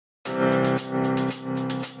Nearly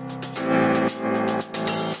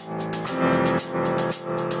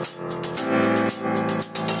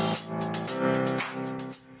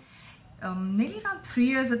around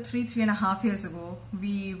 3.5 years ago,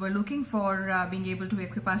 we were looking for being able to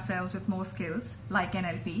equip ourselves with more skills like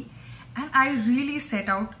NLP, and I really set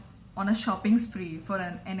out on a shopping spree for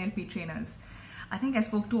NLP trainers. I think I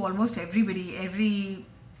spoke to almost everybody, every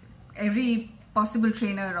possible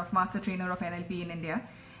master trainer of NLP in India,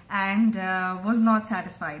 and was not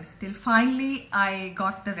satisfied till finally I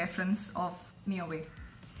got the reference of Neoway.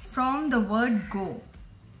 From the word go,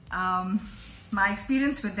 my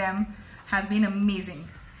experience with them has been amazing.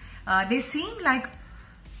 They seemed like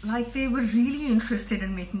they were really interested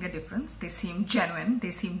in making a difference. They seemed genuine,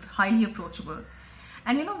 they seemed highly approachable.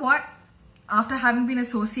 And you know what? After having been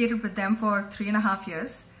associated with them for 3.5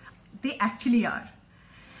 years, they actually are.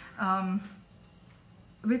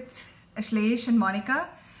 With Ashlesh and Monica,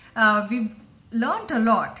 we've learned a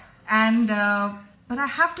lot, and but I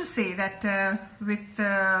have to say that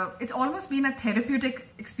it's almost been a therapeutic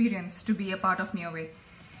experience to be a part of Neoway,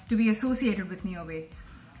 to be associated with Neoway.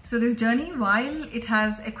 So this journey, while it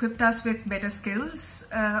has equipped us with better skills,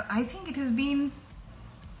 I think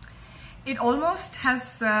it almost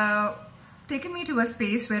has taken me to a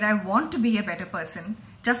space where I want to be a better person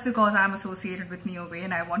just because I'm associated with Neoway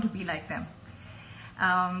and I want to be like them.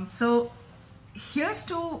 So here's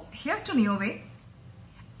to Neoway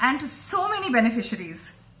and to so many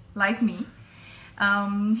beneficiaries like me.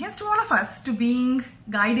 Here's to all of us to being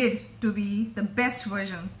guided to be the best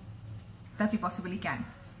version that we possibly can.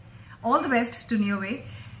 All the best to Neoway.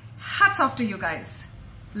 Hats off to you guys.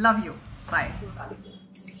 Love you. Bye.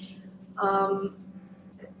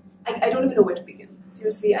 I don't even know where to begin.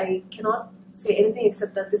 Seriously, I cannot say anything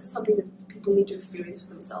except that this is something that people need to experience for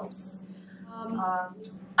themselves.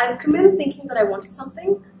 I've come in thinking that I wanted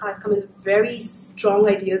something. I've come in with very strong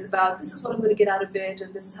ideas about this is what I'm going to get out of it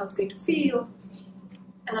and this is how it's going to feel.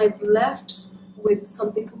 And I've left with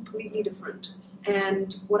something completely different.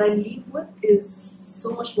 And what I leave with is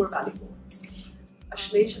so much more valuable.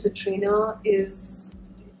 Ashlesh as a trainer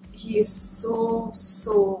he is so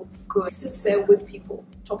good. He sits there with people,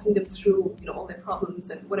 talking them through all their problems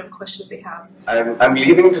and whatever questions they have. I'm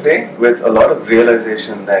leaving today with a lot of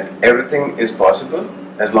realization that everything is possible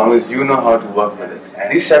as long as you know how to work with it.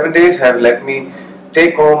 And these 7 days have let me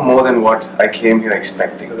take home more than what I came here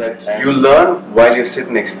expecting. So that you learn while you sit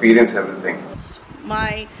and experience everything.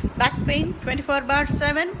 My back pain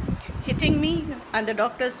 24/7 hitting me, and the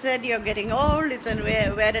doctor said you're getting old, it's a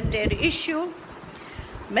wear and tear issue.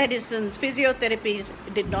 Medicines, physiotherapies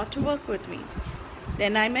did not work with me.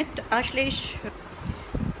 Then I met Ashlesh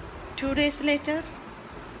 2 days later.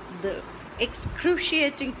 The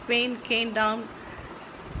excruciating pain came down,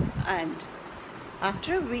 and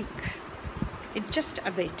after a week it just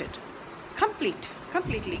abated.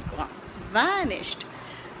 Completely gone, vanished.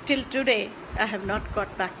 Till today I have not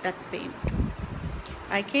got back that pain.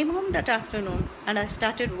 I came home that afternoon and I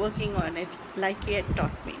started working on it like he had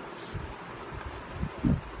taught me.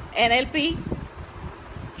 NLP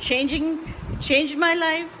changed my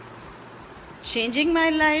life, changing my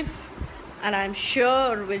life, and I'm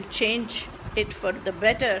sure will change it for the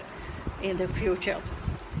better in the future.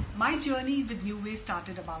 My journey with Neoway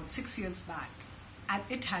started about 6 years back, and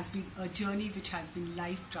it has been a journey which has been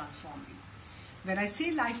life transforming. When I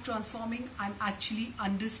say life transforming, I'm actually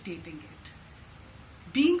understating it.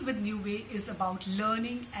 Being with Neoway is about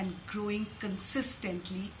learning and growing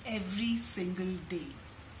consistently every single day.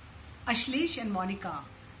 Ashlesh and Monica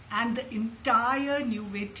and the entire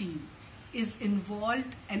Neoway team is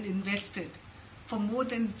involved and invested for more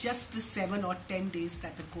than just the 7 or 10 days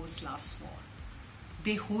that the course lasts for.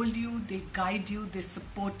 They hold you, they guide you, they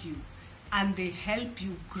support you, and they help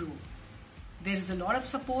you grow. There is a lot of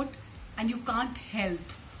support, and you can't help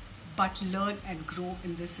but learn and grow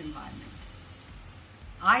in this environment.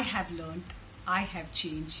 I have learned, I have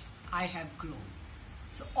changed, I have grown.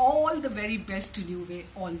 So all the very best to Neoway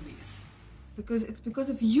always. Because it's because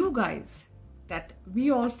of you guys that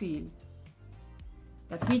we all feel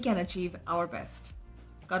that we can achieve our best.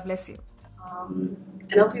 God bless you.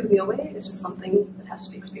 NLP with Neoway is just something that has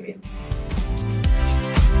to be experienced.